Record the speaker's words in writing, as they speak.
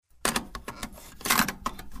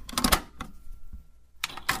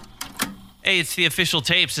Hey, it's the Official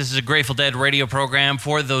Tapes. This is a Grateful Dead radio program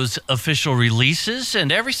for those official releases.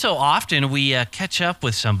 And every so often we catch up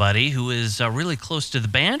with somebody who is really close to the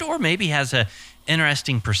band or maybe has an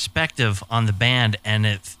interesting perspective on the band.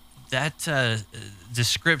 And that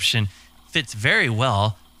description fits very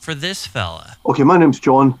well for this fella. Okay, my name's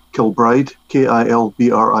John Kilbride,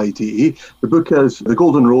 Kilbride. The book is The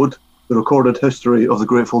Golden Road, The Recorded History of the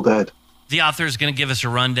Grateful Dead. The author is going to give us a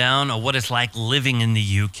rundown of what it's like living in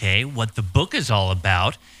the UK, what the book is all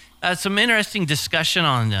about, some interesting discussion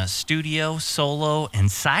on studio, solo, and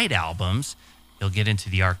side albums. He'll get into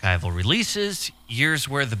the archival releases, years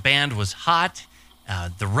where the band was hot,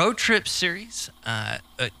 the road trip series,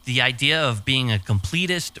 the idea of being a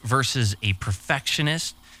completist versus a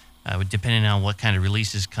perfectionist, depending on what kind of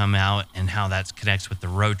releases come out and how that connects with the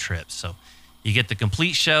road trips. So you get the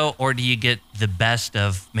complete show, or do you get the best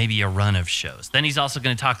of maybe a run of shows? Then he's also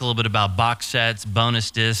going to talk a little bit about box sets,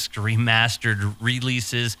 bonus discs, remastered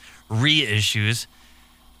releases, reissues.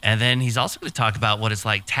 And then he's also going to talk about what it's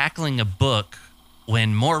like tackling a book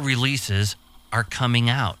when more releases are coming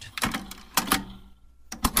out.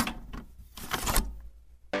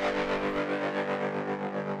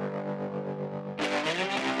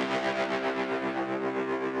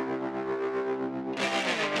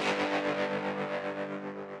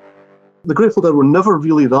 The Grateful Dead were never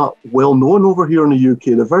really that well known over here in the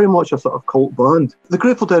UK. They're very much a sort of cult band. The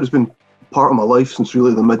Grateful Dead has been part of my life since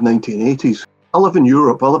really the mid-1980s. I live in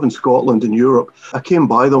Europe. I live in Scotland in Europe. I came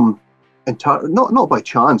by them not by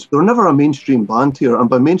chance. They were never a mainstream band here. And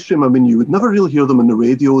by mainstream, I mean you would never really hear them on the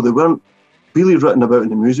radio. They weren't really written about in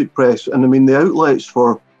the music press. And I mean, the outlets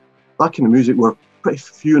for that kind of music were pretty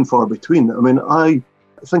few and far between. I mean,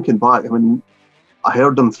 thinking back, I mean, I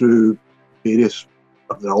heard them through various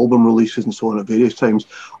of their album releases and so on at various times.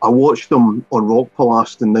 I watched them on Rock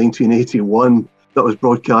Palast in 1981 that was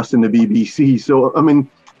broadcast in the BBC. So, I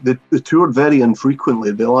mean, they toured very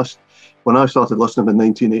infrequently. When I started listening in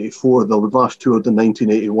 1984, the last toured in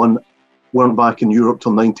 1981, weren't back in Europe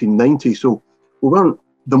till 1990. So we weren't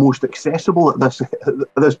the most accessible at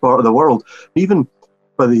this part of the world. Even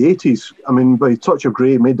by the 80s, I mean, by Touch of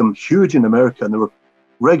Grey made them huge in America, and there were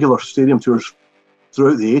regular stadium tours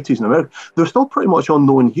throughout the 80s in America. They were still pretty much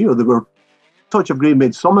unknown here. Touch of Grey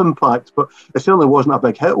made some impact, but it certainly wasn't a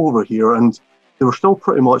big hit over here, and they were still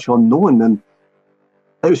pretty much unknown. And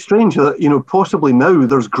it was strange that, possibly now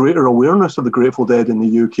there's greater awareness of the Grateful Dead in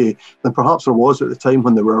the UK than perhaps there was at the time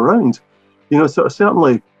when they were around.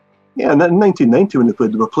 Certainly, yeah, in 1990 when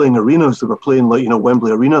they were playing arenas. They were playing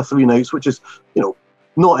Wembley Arena 3 nights, which is,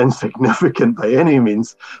 not insignificant by any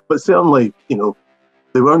means, but certainly,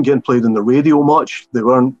 they weren't getting played on the radio much. They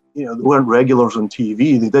weren't regulars on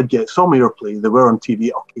TV. They did get some airplay. They were on TV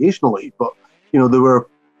occasionally, but, they were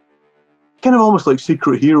kind of almost like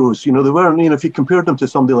secret heroes. They weren't, if you compared them to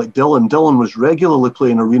somebody like Dylan was regularly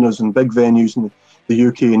playing arenas and big venues in the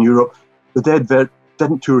UK and Europe. The Dead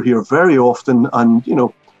didn't tour here very often,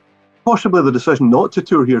 and, possibly the decision not to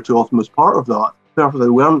tour here too often was part of that. They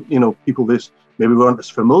weren't, people maybe weren't as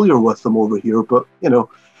familiar with them over here, but,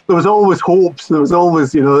 there was always hopes. There was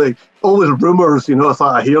always, always rumours.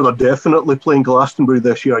 I hear they're definitely playing Glastonbury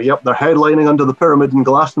this year. Yep, they're headlining under the Pyramid in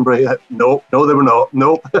Glastonbury. No, they were not.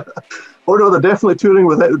 No. Oh no, they're definitely touring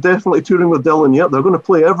with Dylan. Yep, they're going to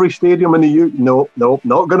play every stadium in the UK. No,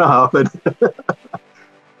 not going to happen.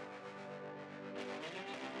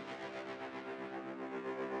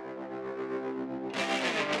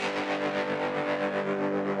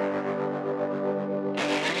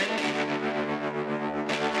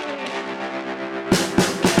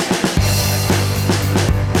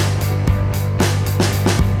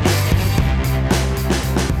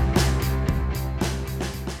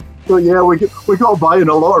 So yeah, we got by in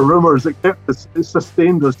a lot of rumours. It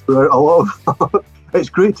sustained us throughout a lot of. It's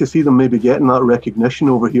great to see them maybe getting that recognition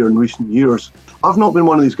over here in recent years. I've not been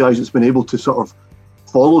one of these guys that's been able to sort of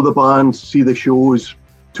follow the band, see the shows,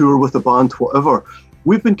 tour with the band, whatever.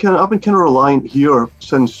 I've been kind of reliant here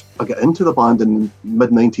since I got into the band in the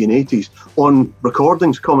mid-1980s on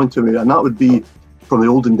recordings coming to me, and that would be from the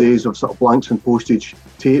olden days of sort of blanks and postage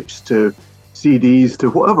tapes to CDs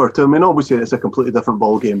to whatever. Obviously it's a completely different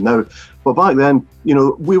ball game now, but back then,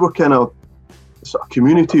 we were kind of sort of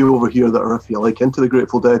community over here that are, if you like, into the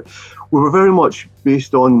Grateful Dead. We were very much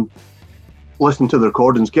based on listening to the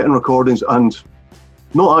recordings, getting recordings, and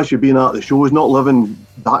not actually being at the shows, not living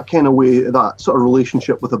that kind of way, that sort of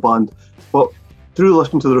relationship with the band, but through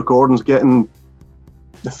listening to the recordings, getting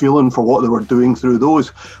the feeling for what they were doing through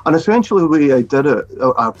those. And essentially the way I did it,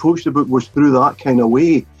 I approached the book was through that kind of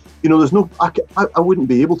way. I wouldn't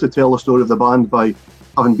be able to tell the story of the band by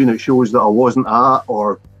having been at shows that I wasn't at,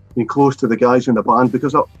 or being close to the guys in the band,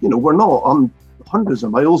 because, I'm hundreds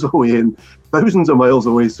of miles away and thousands of miles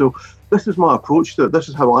away. So this is my approach to it. This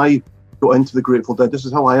is how I got into the Grateful Dead. This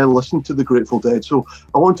is how I listened to the Grateful Dead. So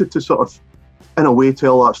I wanted to sort of, in a way,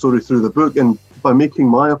 tell that story through the book. And by making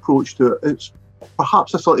my approach to it, it's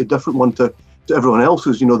perhaps a slightly different one to everyone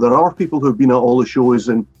else's. There are people who've been at all the shows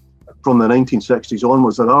and from the 1960s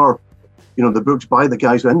onwards. There are, the books by the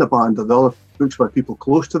guys in the band, and the other books by people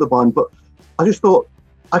close to the band. But I just thought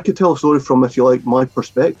I could tell a story from, if you like, my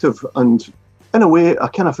perspective. And in a way, I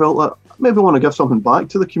kind of felt that maybe I want to give something back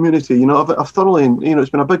to the community. I've thoroughly, it's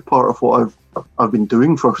been a big part of what I've been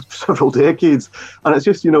doing for several decades. And it's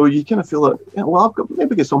just, you kind of feel that, I've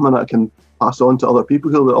got something that I can pass on to other people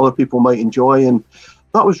that other people might enjoy. And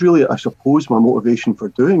that was really, I suppose, my motivation for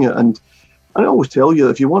doing it. And I always tell you,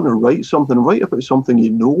 if you want to write something, write about something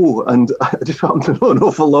you know. And I just happen to know an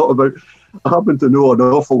awful lot about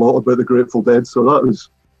the Grateful Dead. So that was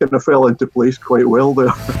kind of fell into place quite well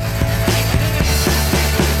there.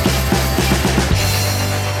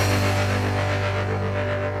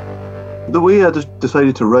 The way I just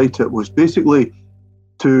decided to write it was basically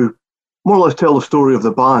to more or less tell the story of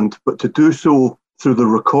the band, but to do so through the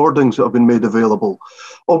recordings that have been made available.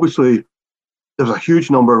 Obviously, there's a huge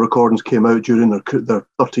number of recordings came out during their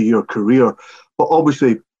 30-year career, but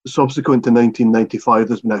obviously, subsequent to 1995,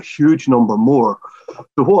 there's been a huge number more.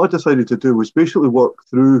 So what I decided to do was basically work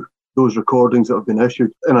through those recordings that have been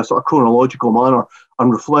issued in a sort of chronological manner and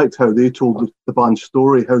reflect how they told the band's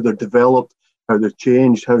story, how they're developed, how they've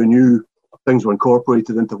changed, how new things were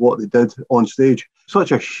incorporated into what they did on stage.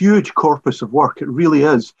 Such a huge corpus of work, it really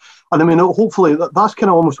is. And I mean, hopefully that's kind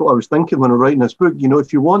of almost what I was thinking when I'm writing this book.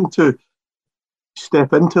 If you want to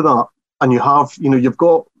step into that and you have, you've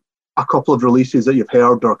got a couple of releases that you've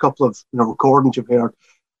heard or a couple of recordings you've heard,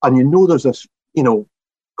 and there's this,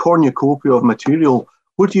 cornucopia of material,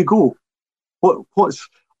 where do you go?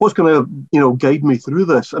 What's going to, guide me through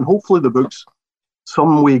this? And hopefully the book's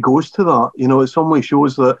some way goes to that, in some way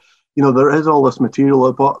shows that, there is all this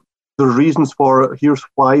material, but there's reasons for it. Here's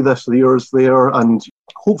why this there is there. And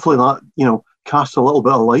hopefully that, casts a little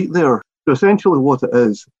bit of light there. So essentially what it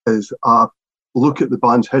is a look at the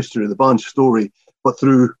band's history, the band's story, but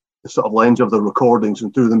through the sort of lens of the recordings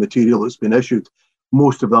and through the material that's been issued.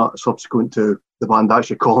 Most of that subsequent to the band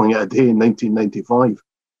actually calling it a day in 1995.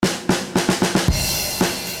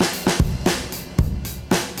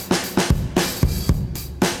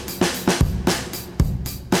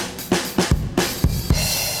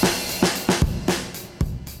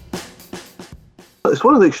 It's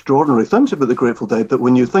one of the extraordinary things about the Grateful Dead that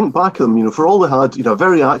when you think back at them, for all they had, a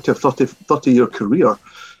very active 30-year career,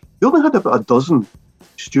 they only had about a dozen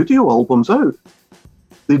studio albums out.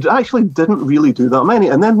 They actually didn't really do that many.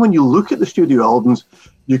 And then when you look at the studio albums,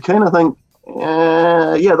 you kind of think,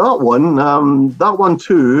 yeah, that one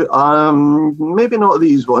too. Maybe not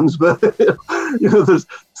these ones, but there's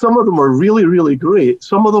some of them are really, really great.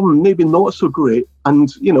 Some of them maybe not so great. And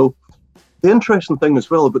the interesting thing as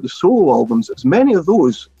well about the solo albums is many of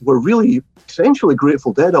those were really essentially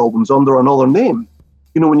Grateful Dead albums under another name.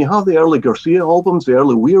 When you have the early Garcia albums, the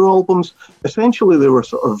early Weir albums, essentially they were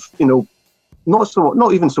sort of,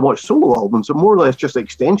 not even so much solo albums, but more or less just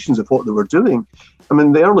extensions of what they were doing. I mean,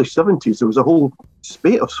 in the early 70s, there was a whole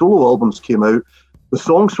spate of solo albums came out, the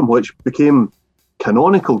songs from which became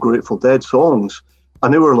canonical Grateful Dead songs.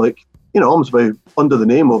 And they were like, almost by under the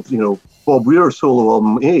name of, Bob Weir's solo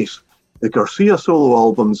album Ace, the Garcia solo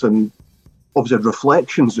albums, and obviously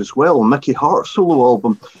Reflections as well, Mickey Hart's solo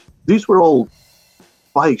album. These were all,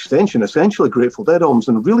 by extension, essentially Grateful Dead albums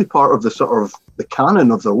and really part of the sort of the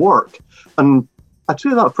canon of their work. And I'd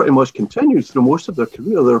say that pretty much continued through most of their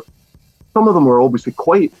career. Some of them were obviously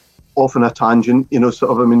quite often a tangent,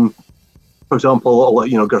 for example, a lot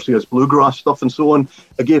like, Garcia's bluegrass stuff and so on.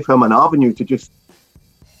 It gave him an avenue to just,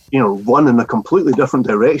 run in a completely different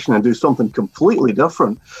direction and do something completely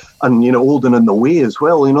different. And, Old and in the Way as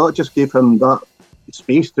well, it just gave him that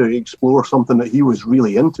space to explore something that he was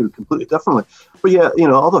really into completely differently. But yeah,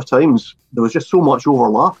 other times there was just so much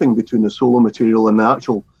overlapping between the solo material and the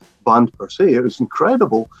actual band per se. It was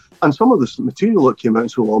incredible. And some of this material that came out in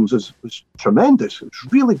solo albums was tremendous. It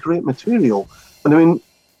was really great material. And I mean,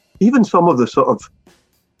 even some of the sort of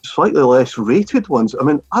slightly less rated ones. I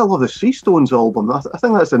mean, I love the Seastones album. I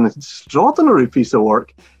think that's an extraordinary piece of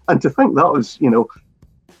work. And to think that was,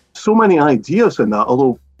 so many ideas in that,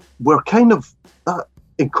 although we're kind of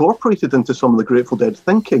incorporated into some of the Grateful Dead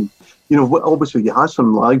thinking. Obviously you had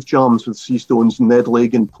some live jams with Seastones and Ned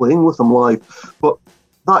Lagan playing with them live, but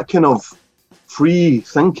that kind of free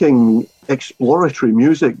thinking, exploratory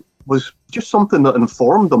music was just something that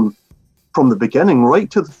informed them from the beginning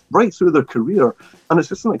right through their career. And it's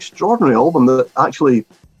just an extraordinary album that actually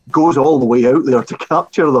goes all the way out there to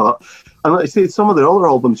capture that. And like I say, some of their other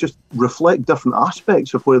albums just reflect different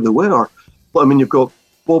aspects of where they were. But I mean, you've got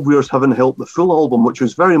Bob Weir's Heaven Help the Fool album, which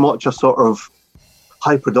was very much a sort of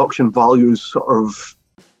high production values, sort of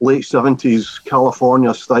late 70s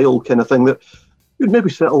California style kind of thing that you'd maybe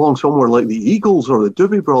set along somewhere like the Eagles or the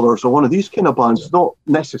Doobie Brothers or one of these kind of bands, not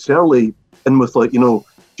necessarily in with like,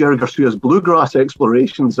 Jerry Garcia's bluegrass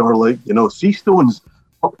explorations or like, Seastones.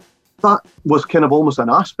 That was kind of almost an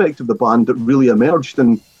aspect of the band that really emerged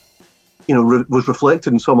and, was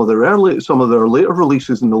reflected in some of their later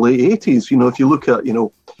releases in the late 80s. If you look at,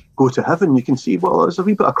 Go to Heaven, you can see, well, there's a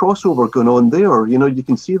wee bit of crossover going on there. You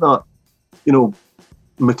can see that,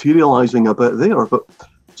 materializing a bit there. But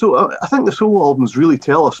so I think the solo albums really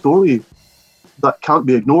tell a story that can't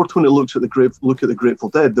be ignored when it looks at the Grateful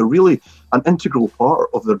Dead. They're really an integral part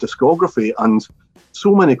of their discography, and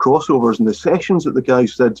so many crossovers and the sessions that the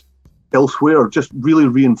guys did elsewhere just really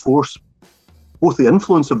reinforce both the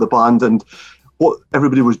influence of the band and what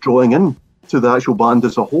everybody was drawing in to the actual band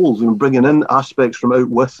as a whole, bringing in aspects from out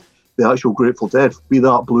with the actual Grateful Dead, be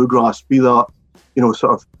that bluegrass, be that,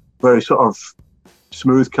 sort of very sort of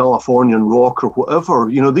smooth Californian rock or whatever.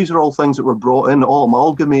 These are all things that were brought in, all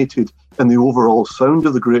amalgamated in the overall sound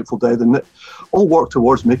of the Grateful Dead, and it all worked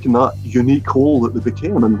towards making that unique whole that they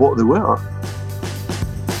became and what they were.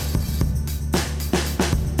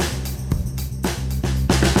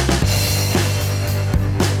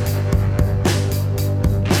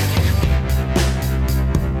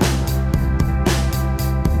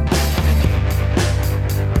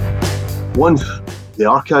 Once the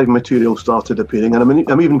archive material started appearing, and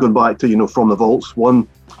I'm even going back to From the Vaults 1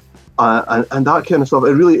 and that kind of stuff,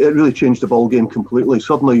 it really changed the ball game completely.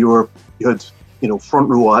 Suddenly you had front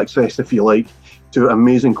row access, if you like, to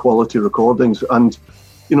amazing quality recordings, and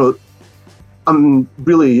I'm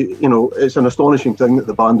really it's an astonishing thing that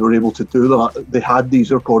the band were able to do that. They had these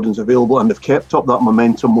recordings available, and they've kept up that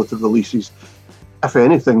momentum with the releases. If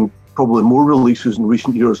anything, probably more releases in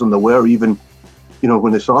recent years than there were even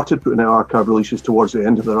when they started putting out archive releases towards the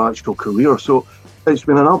end of their actual career. So it's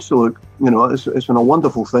been an absolute, it's been a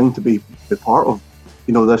wonderful thing to be part of,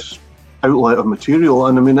 this outlet of material.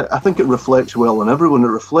 And I mean, I think it reflects well on everyone. It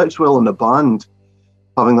reflects well on the band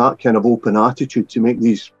having that kind of open attitude to make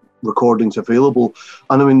these recordings available.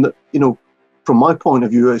 And I mean, from my point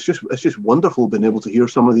of view, it's just wonderful being able to hear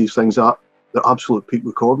some of these things at their absolute peak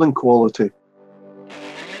recording quality.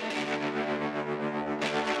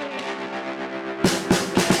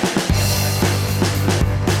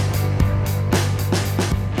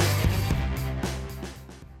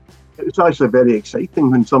 It's actually very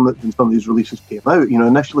exciting when some of these releases came out.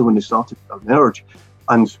 Initially when they started to emerge,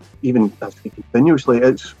 and even as continuously,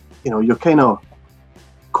 it's you're kind of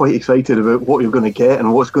quite excited about what you're going to get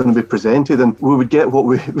and what's going to be presented, and we would get what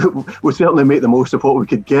we certainly make the most of what we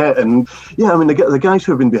could get. And yeah, I mean the guys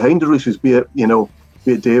who have been behind the releases, be it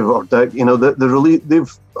Dave or Dick,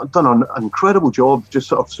 they've done an incredible job just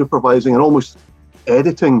sort of supervising and almost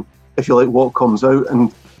editing, if you like, what comes out,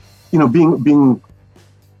 and being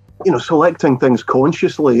selecting things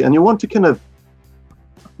consciously. And you want to kind of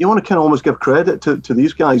almost give credit to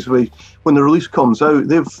these guys. When the release comes out,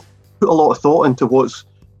 they've put a lot of thought into what's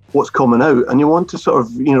coming out, and you want to sort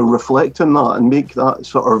of reflect on that and make that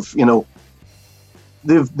sort of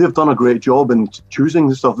they've done a great job in choosing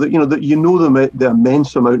the stuff that the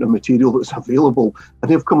immense amount of material that's available,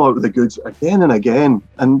 and they've come out with the goods again and again.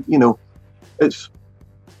 And it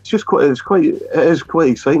is quite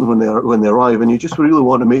exciting when they arrive, and you just really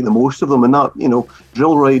want to make the most of them, and that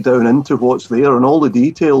drill right down into what's there and all the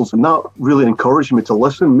details, and that really encouraged me to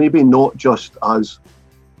listen, maybe not just as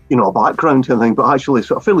a background kind of thing, but actually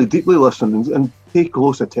sort of fairly deeply listen and pay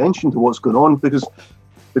close attention to what's going on, because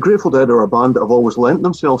the Grateful Dead are a band that have always lent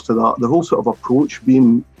themselves to that. Their whole sort of approach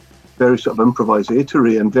being very sort of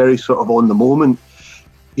improvisatory and very sort of on the moment.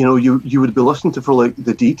 You would be listening to for like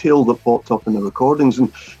the detail that popped up in the recordings,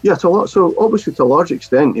 and yeah, so obviously to a large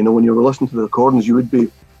extent, when you were listening to the recordings, you would be,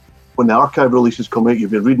 when the archive releases come out,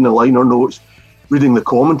 you'd be reading the liner notes, reading the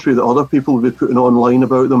commentary that other people would be putting online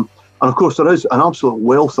about them, and of course there is an absolute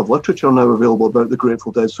wealth of literature now available about the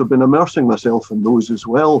Grateful Dead. So I've been immersing myself in those as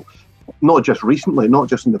well, not just recently, not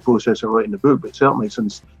just in the process of writing the book, but certainly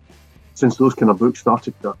since those kind of books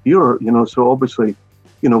started to appear. So obviously,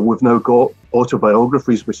 we've now got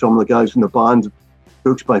autobiographies by some of the guys in the band,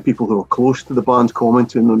 books by people who are close to the band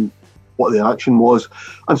commenting on what the action was,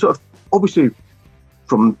 and sort of obviously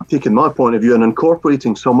from taking my point of view and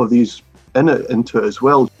incorporating some of these into it as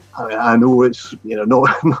well. I know it's,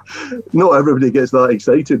 not not everybody gets that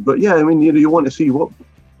excited, but yeah, I mean, you want to see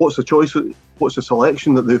what's the choice, what's the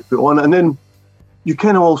selection that they've put on, and then you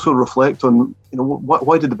kind of also reflect on,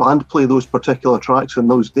 why did the band play those particular tracks in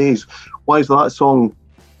those days? Why is that song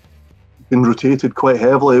been rotated quite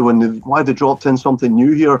heavily why they dropped in something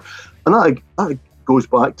new here? And that goes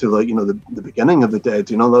back to the beginning of the Dead,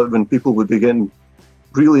 that when people would be getting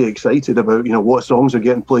really excited about what songs are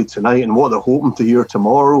getting played tonight and what they're hoping to hear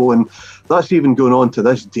tomorrow, and that's even going on to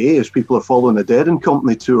this day as people are following the Dead and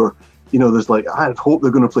Company tour. There's I hope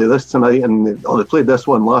they're going to play this tonight, and they played this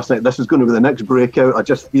one last night. This is going to be the next breakout. I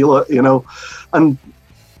just feel it, And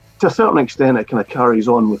to a certain extent, it kind of carries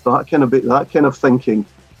on with that kind of thinking.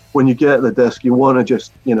 When you get the disc, you want to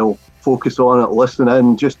just focus on it, listen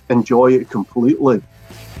in, just enjoy it completely.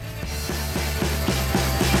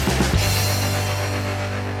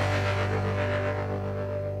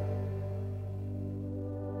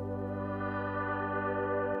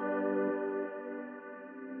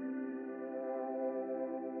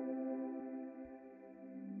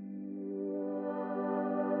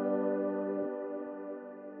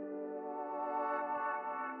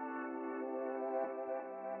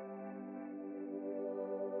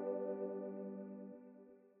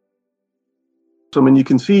 So, I mean, you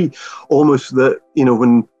can see almost that,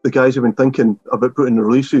 when the guys have been thinking about putting the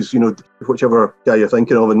releases, whichever guy you're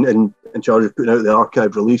thinking of in charge of putting out the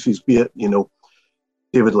archived releases, be it,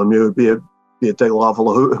 David Lemieux, be it Dick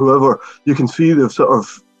Lavalla, whoever, you can see they've sort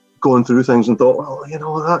of gone through things and thought, well,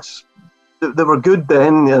 they were good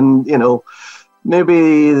then, and,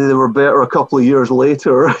 maybe they were better a couple of years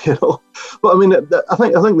later, But I mean, I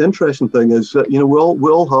think the interesting thing is that, we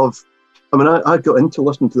all have. I mean, I got into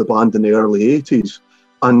listening to the band in the early 80s,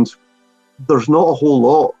 and there's not a whole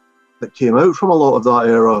lot that came out from a lot of that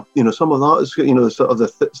era. Some of that is, sort of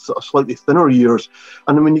the slightly thinner years.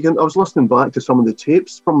 And I mean, I was listening back to some of the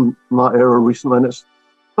tapes from that era recently, and it's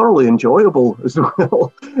thoroughly enjoyable as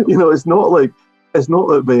well. It's not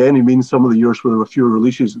that by any means some of the years where there were fewer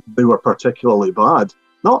releases, they were particularly bad.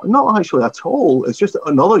 Not actually at all. It's just that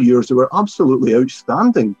in other years they were absolutely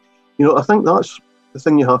outstanding. I think that's the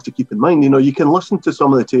thing you have to keep in mind. You can listen to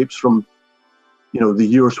some of the tapes from, the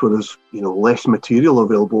years where there's, less material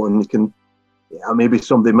available, and you can, maybe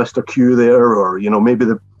somebody missed a cue there, or, maybe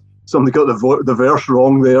somebody got the verse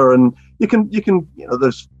wrong there, and you can,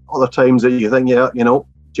 there's other times that you think,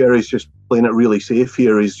 Jerry's just playing it really safe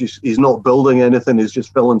here. He's not building anything. He's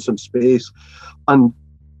just filling some space, and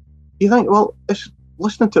you think, well, it's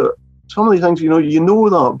listening to some of these things, you know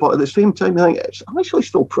that, but at the same time, you think it's actually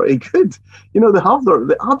still pretty good. They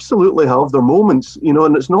absolutely have their moments,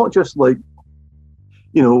 and it's not just like,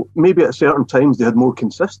 maybe at certain times they had more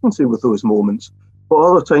consistency with those moments, but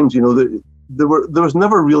other times, there was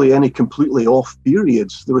never really any completely off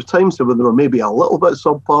periods. There was times when they were maybe a little bit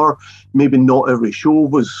subpar, maybe not every show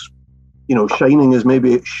was, shining as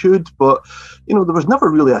maybe it should, but, there was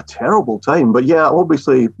never really a terrible time. But yeah,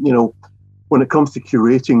 obviously, when it comes to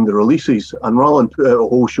curating the releases, and rather than put out a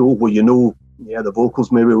whole show where the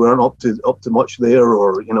vocals maybe weren't up to much there,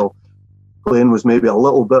 or playing was maybe a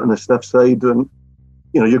little bit on the stiff side, and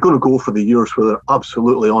you're going to go for the years where they're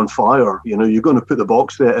absolutely on fire. You're going to put the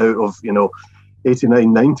box set out of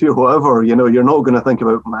 89, 90 or whatever. You're not going to think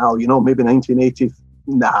about maybe 1980.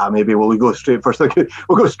 Nah, maybe we'll go straight for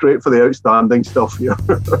the outstanding stuff here.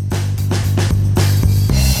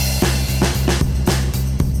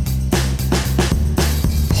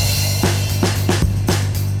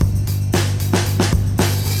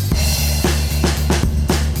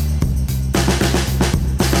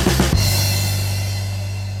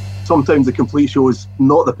 Sometimes the complete show is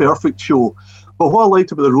not the perfect show. But what I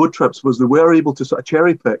liked about the road trips was they were able to sort of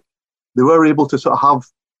cherry pick. They were able to sort of have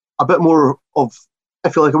a bit more of, I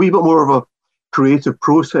feel like, a wee bit more of a creative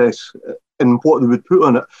process in what they would put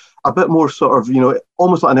on it. A bit more sort of,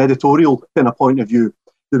 almost like an editorial kind of point of view.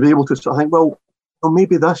 They'd be able to sort of think, well,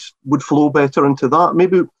 maybe this would flow better into that.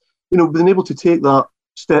 Maybe, being able to take that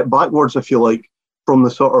step backwards, I feel like, from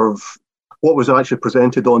the sort of what was actually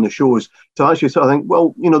presented on the shows, to actually sort of think,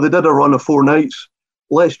 well, they did a run of 4 nights.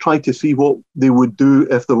 Let's try to see what they would do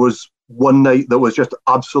if there was one night that was just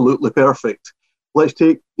absolutely perfect. Let's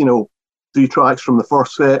take, 3 tracks from the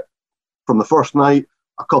first set, from the first night,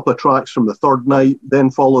 a couple of tracks from the third night, then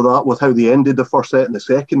follow that with how they ended the first set and the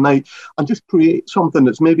second night, and just create something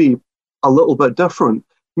that's maybe a little bit different.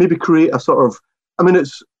 Maybe create a sort of,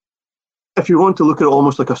 it's, if you want to look at it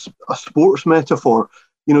almost like a sports metaphor,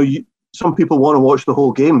 some people want to watch the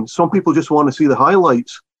whole game. Some people just want to see the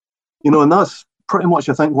highlights, and that's pretty much,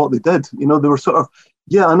 I think, what they did. They were sort of,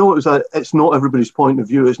 I know it's not everybody's point of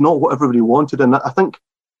view. It's not what everybody wanted. And I think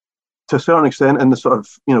to a certain extent in the sort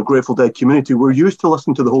of, Grateful Dead community, we're used to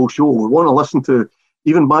listening to the whole show. We want to listen to,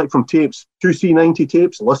 even back from tapes, 2C90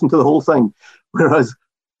 tapes, listen to the whole thing. Whereas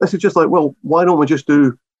this is just like, well, why don't we just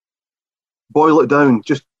boil it down?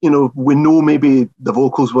 Just, we know maybe the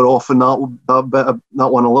vocals were off in that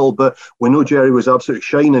one a little bit. We know Jerry was absolutely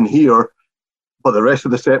shining here, but the rest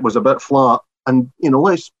of the set was a bit flat. And,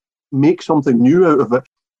 let's make something new out of it.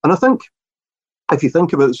 And I think, if you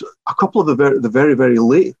think about it, a couple of the very, very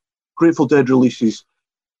late Grateful Dead releases,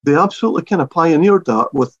 they absolutely kind of pioneered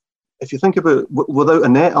that with, if you think about it, without a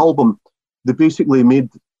net album, they basically made,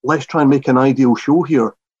 let's try and make an ideal show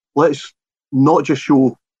here. Let's not just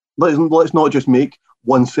make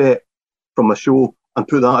one set from a show and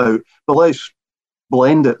put that out, but let's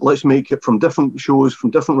blend it. Let's make it from different shows, from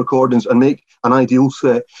different recordings, and make an ideal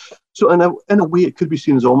set. So in a way, it could be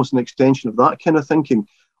seen as almost an extension of that kind of thinking.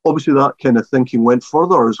 Obviously, that kind of thinking went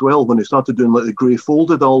further as well when they started doing like the Grey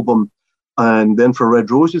Folded album, and then for Red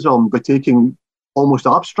Roses album, by taking almost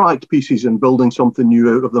abstract pieces and building something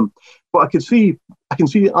new out of them. But I can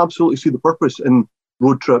absolutely see the purpose in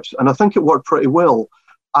Road Trips, and I think it worked pretty well.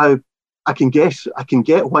 I can get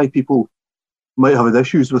why people might have had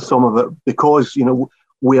issues with some of it, because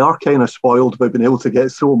we are kind of spoiled by being able to get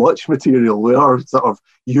so much material. We are sort of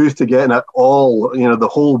used to getting it all, the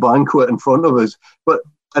whole banquet in front of us. But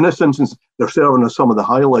in this instance, they're serving us some of the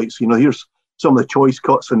highlights. Here's some of the choice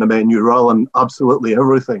cuts in the menu rather than absolutely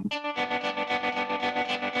everything.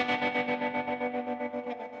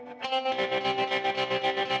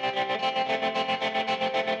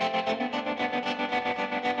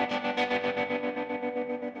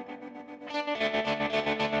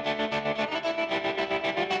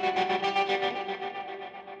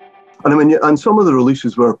 And I mean, and some of the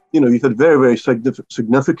releases were, you've had very, very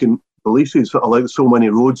significant releases, like the So Many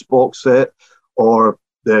Roads box set, or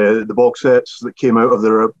the box sets that came out of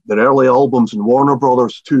their early albums and Warner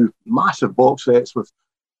Brothers, two massive box sets with,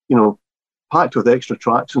 packed with extra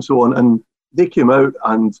tracks and so on. And they came out,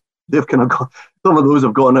 and they've kind of got, some of those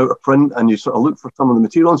have gone out of print, and you sort of look for some of the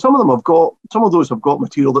material, and some of those have got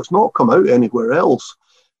material that's not come out anywhere else.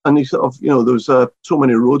 And you sort of, there's So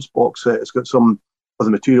Many Roads box set. It's got some of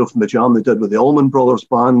the material from the jam they did with the Allman Brothers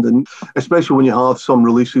Band, and especially when you have some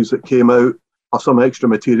releases that came out, have some extra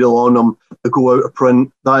material on them, that go out of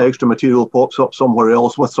print, that extra material pops up somewhere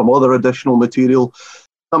else with some other additional material.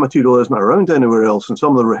 That material isn't around anywhere else, and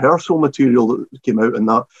some of the rehearsal material that came out in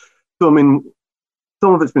that. So, I mean,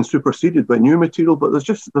 some of it's been superseded by new material, but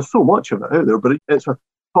there's so much of it out there, but it's a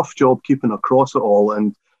tough job keeping across it all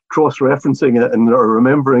and cross-referencing it and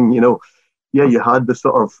remembering, you had this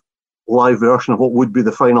sort of live version of what would be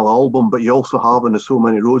the final album, but you also have in the So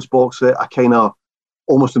Many Roads box set a kind of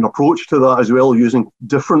almost an approach to that as well, using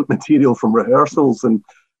different material from rehearsals and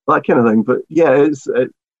that kind of thing. But yeah,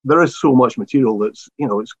 there is so much material that's,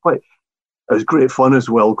 it's great fun as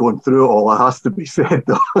well going through it all, it has to be said.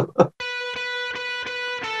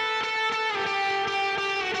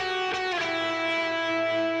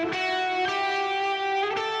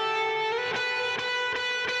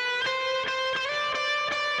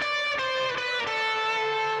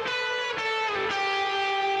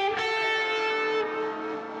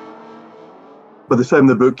 By the time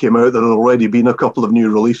the book came out, there had already been a couple of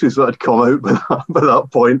new releases that had come out by that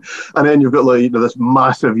point. And then you've got this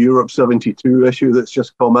massive Europe 72 issue that's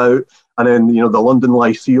just come out. And then, the London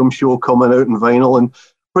Lyceum show coming out in vinyl. And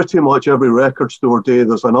pretty much every record store day,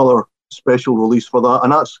 there's another special release for that.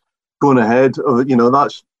 And that's going ahead.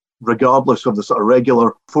 That's regardless of the sort of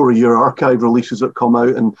regular 4-year archive releases that come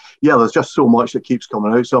out. And yeah, there's just so much that keeps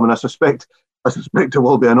coming out. So, I mean, I suspect there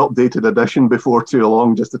will be an updated edition before too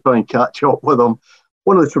long, just to try and catch up with them.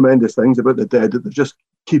 One of the tremendous things about the Dead is they just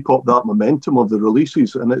keep up that momentum of the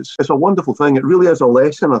releases, and it's a wonderful thing. It really is a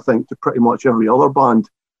lesson, I think, to pretty much every other band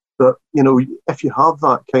that, if you have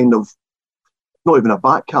that kind of, not even a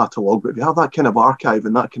back catalogue, but if you have that kind of archive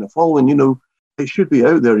and that kind of following, it should be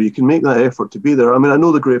out there. You can make that effort to be there. I mean, I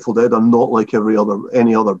know the Grateful Dead are not like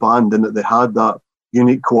any other band in that they had that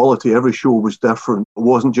unique quality. Every show was different. It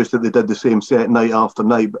wasn't just that they did the same set night after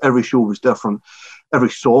night, but every show was different. Every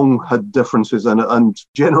song had differences in it, and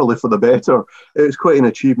generally for the better. It was quite an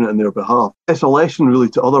achievement on their behalf. It's a lesson really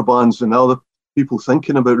to other bands and other people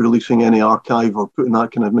thinking about releasing any archive or putting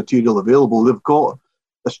that kind of material available. They've got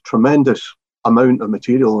this tremendous amount of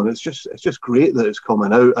material, and it's just great that it's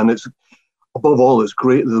coming out. And it's, above all, it's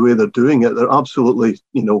great the way they're doing it. They're absolutely,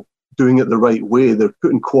 doing it the right way. They're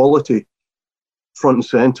putting quality front and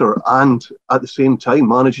centre, and at the same time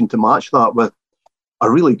managing to match that with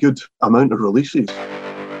a really good amount of releases.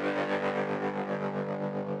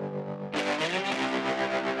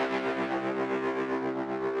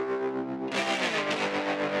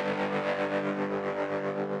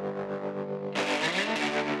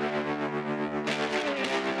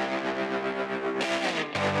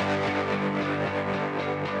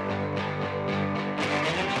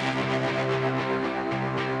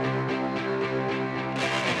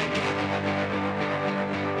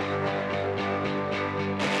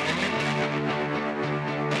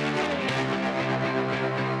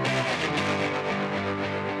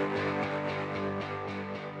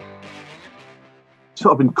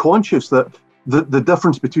 sort of been conscious that the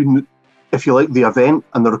difference between, if you like, the event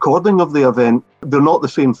and the recording of the event, they're not the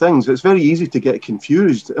same things. It's very easy to get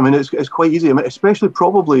confused. I mean, it's quite easy, especially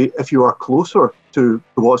probably if you are closer to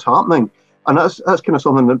what's happening. And that's kind of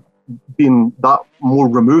something that, being that more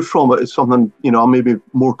removed from it, is something, I'm maybe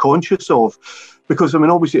more conscious of. Because, I mean,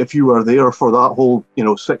 obviously, if you were there for that whole,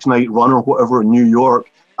 6-night run or whatever in New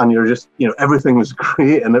York, and you're just, everything was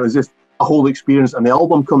great, and it was just a whole experience, and the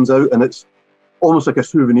album comes out, and it's almost like a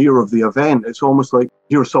souvenir of the event. It's almost like,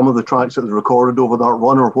 here are some of the tracks that they recorded over that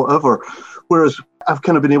run or whatever. Whereas I've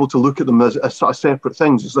kind of been able to look at them as sort of separate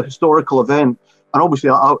things. It's a historical event. And obviously,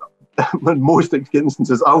 in most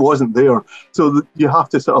instances, I wasn't there. So you have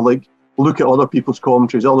to sort of like look at other people's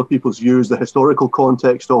commentaries, other people's views, the historical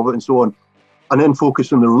context of it and so on, and then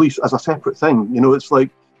focus on the release as a separate thing. It's like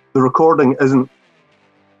the recording isn't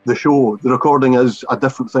the show. The recording is a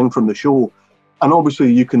different thing from the show. And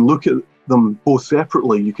obviously, you can look at them both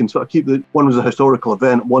separately. You can sort of keep one as a historical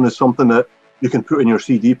event, one is something that you can put in your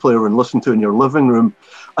CD player and listen to in your living room,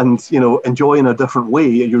 and enjoy in a different way.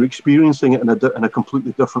 You're experiencing it in a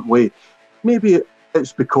completely different way. Maybe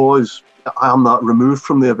it's because I am that removed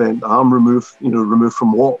from the event. I'm removed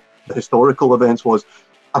from what the historical events was.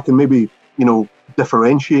 I can maybe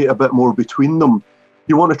differentiate a bit more between them.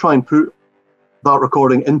 You want to try and put that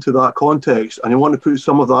recording into that context, and you want to put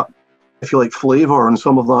some of that, if you like, flavour and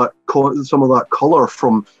some of that colour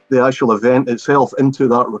from the actual event itself into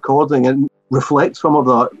that recording, and reflect some of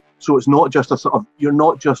that. So it's not just you're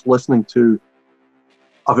not just listening to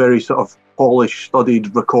a very sort of polished,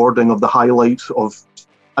 studied recording of the highlights of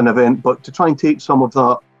an event, but to try and take some of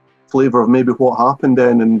that flavour of maybe what happened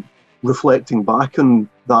then, and reflecting back on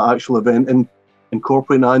that actual event, and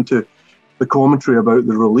incorporating that into the commentary about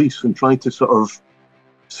the release, and trying to sort of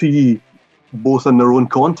see both in their own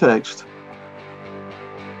context.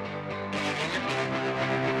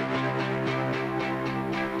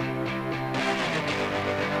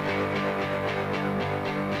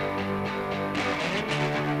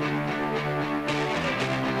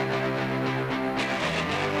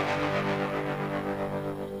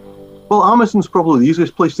 Well, Amazon's probably the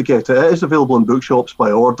easiest place to get it. It is available in bookshops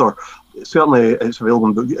by order. Certainly, it's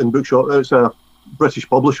available in bookshops. It's a British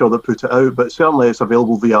publisher that put it out, but certainly it's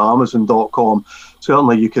available via Amazon.com.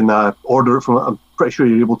 Certainly, you can order it from. I'm pretty sure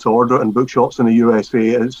you're able to order it in bookshops in the USA.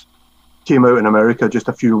 It came out in America just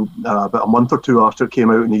about a month or two after it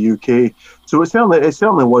came out in the UK. So it's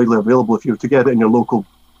certainly widely available. If you were to get it in a local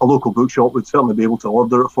bookshop, would certainly be able to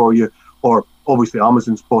order it for you. Or obviously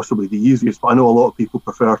Amazon's possibly the easiest, but I know a lot of people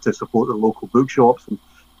prefer to support their local bookshops, and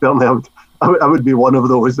certainly I would be one of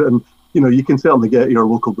those. And you can certainly get your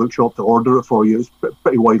local bookshop to order it for you. It's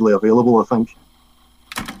pretty widely available, I think.